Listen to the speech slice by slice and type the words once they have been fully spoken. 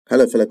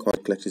Hello fellow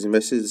card collectors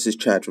investors, this is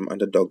Chad from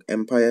Underdog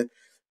Empire.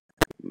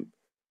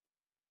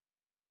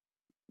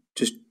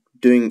 Just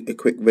doing a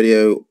quick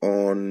video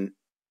on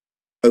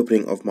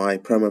opening of my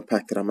promo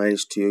pack that I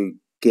managed to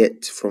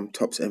get from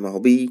Topps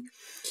MLB.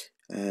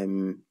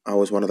 I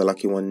was one of the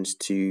lucky ones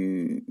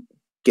to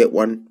get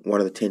one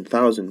of the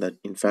 10,000 that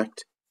in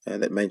fact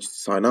that managed to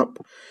sign up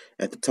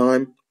at the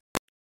time.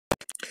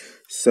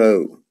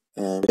 So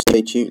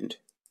stay tuned.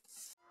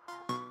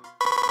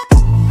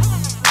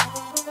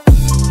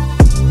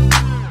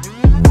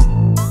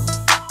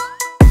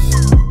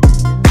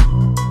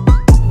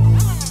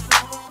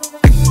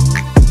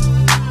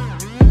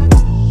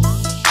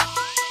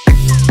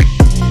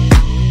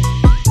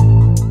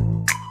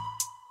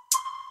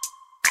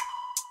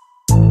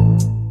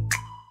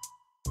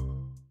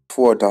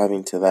 Before I dive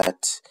into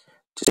that,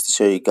 just to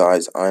show you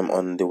guys, I'm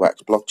on the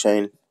Wax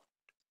blockchain.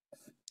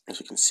 As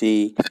you can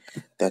see,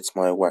 that's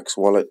my Wax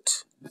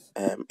wallet.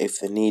 If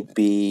the need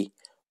be,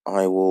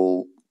 I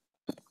will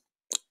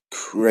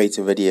create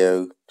a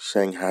video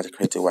showing how to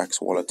create a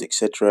Wax wallet,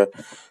 etc.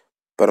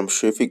 But I'm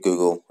sure if you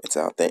Google, it's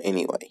out there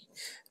anyway.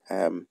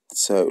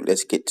 So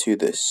let's get to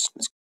this.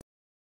 Let's go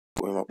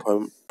where my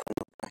promo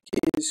pack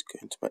is, go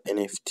into my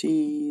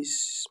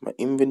NFTs, my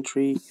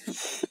inventory.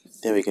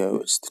 There we go,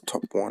 it's the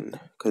top one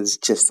because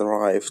it's just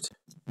arrived.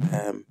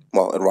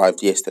 Well, it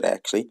arrived yesterday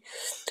actually,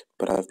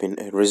 but I've been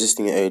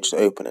resisting the urge to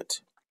open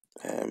it.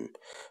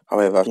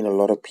 However, I've seen a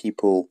lot of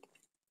people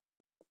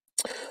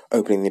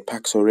opening their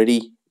packs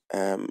already,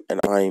 and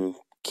I'm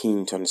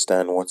keen to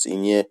understand what's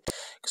in here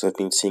because I've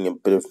been seeing a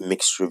bit of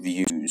mixed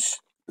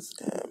reviews.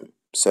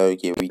 So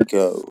here we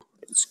go.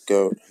 Let's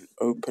go and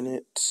open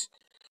it.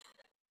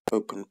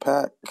 Open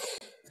pack.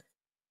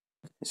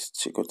 Let's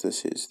check what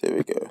this is. There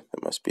we go.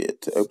 That must be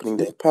it. Opening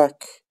that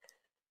pack.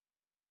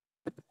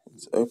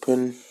 Let's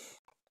open.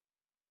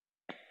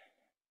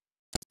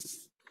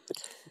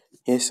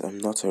 Yes, I'm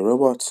not a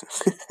robot.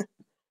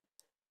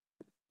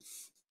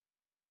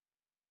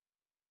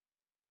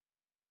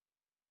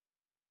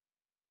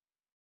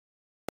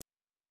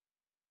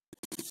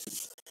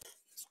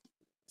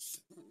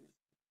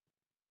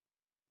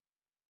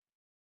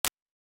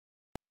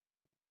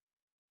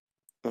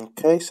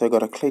 Okay, so I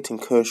got a Clayton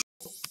Kershaw.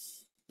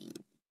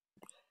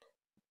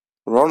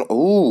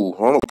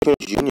 Ronald Acuna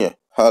Jr.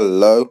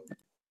 Hello.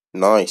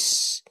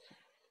 Nice.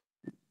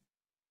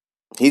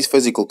 His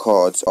physical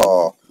cards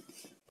are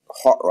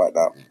hot right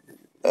now.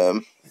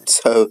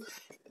 So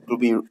it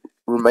will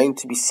remain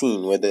to be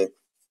seen whether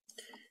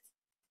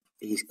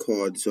his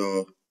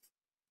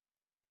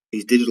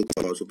digital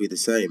cards will be the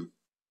same.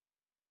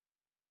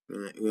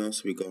 Alright, who else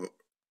have we got?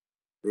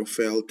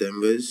 Rafael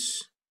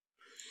Devers.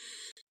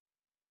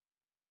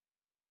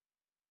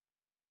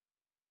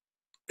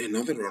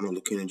 Another Ronald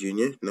Acuna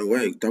Jr. No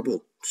way,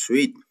 double.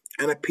 Sweet.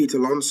 And a Pete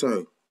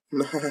Alonso.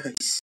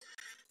 Nice.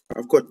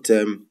 I've got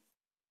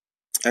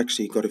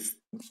actually got a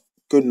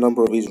good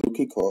number of his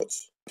rookie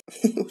cards,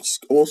 which is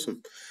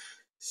awesome.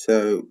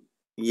 So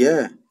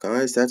yeah,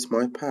 guys, that's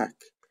my pack.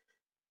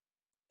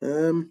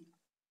 I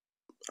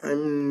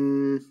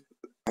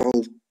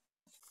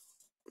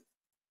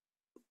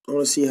want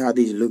to see how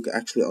these look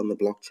actually on the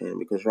blockchain,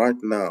 because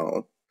right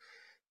now,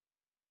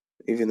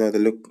 even though they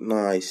look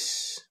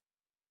nice,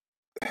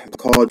 the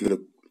cards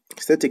look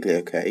aesthetically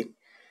okay.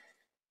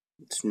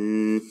 It's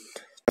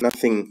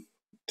nothing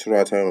to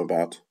write home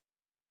about.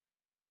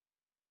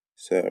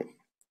 So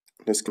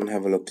let's go and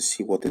have a look to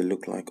see what they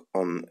look like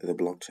on the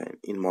blockchain.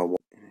 In my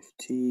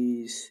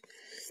NFTs,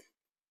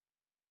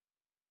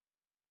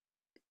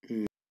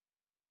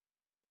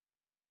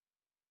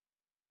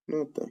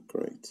 not that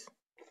great.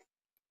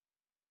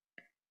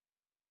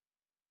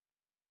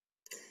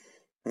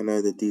 I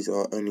know that these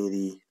are only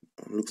the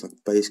looks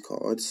like base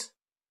cards.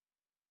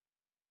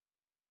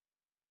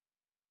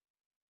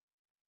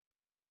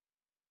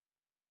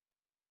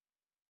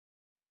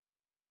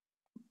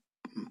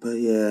 But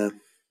yeah,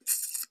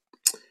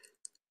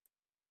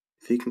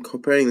 if you can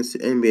comparing this to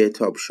NBA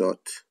Top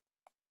Shot,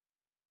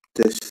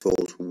 this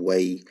falls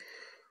way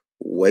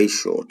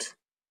short.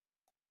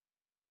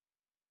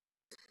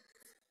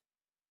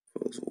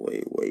 Falls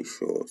way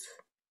short.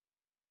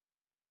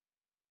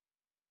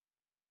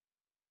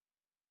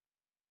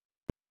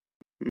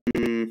 I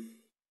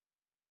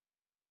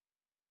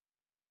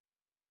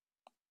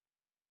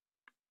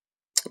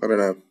don't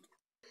know.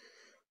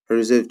 I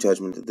reserve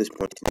judgment at this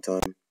point in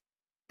time,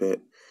 but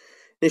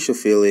initial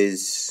feel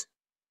is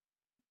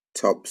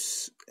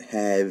Topps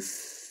have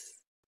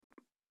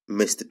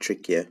missed the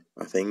trick here.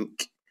 I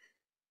think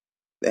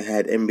they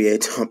had NBA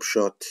Top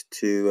Shot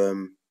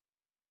to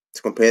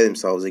compare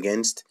themselves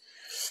against.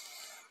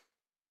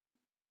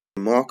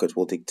 The market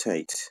will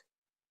dictate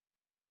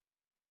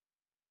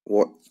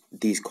what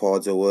these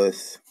cards are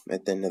worth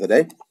at the end of the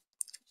day.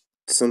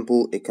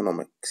 Simple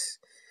economics.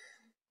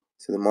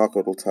 So the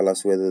market will tell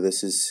us whether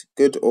this is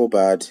good or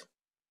bad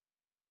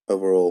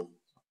overall,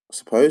 I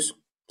suppose.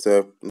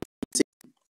 So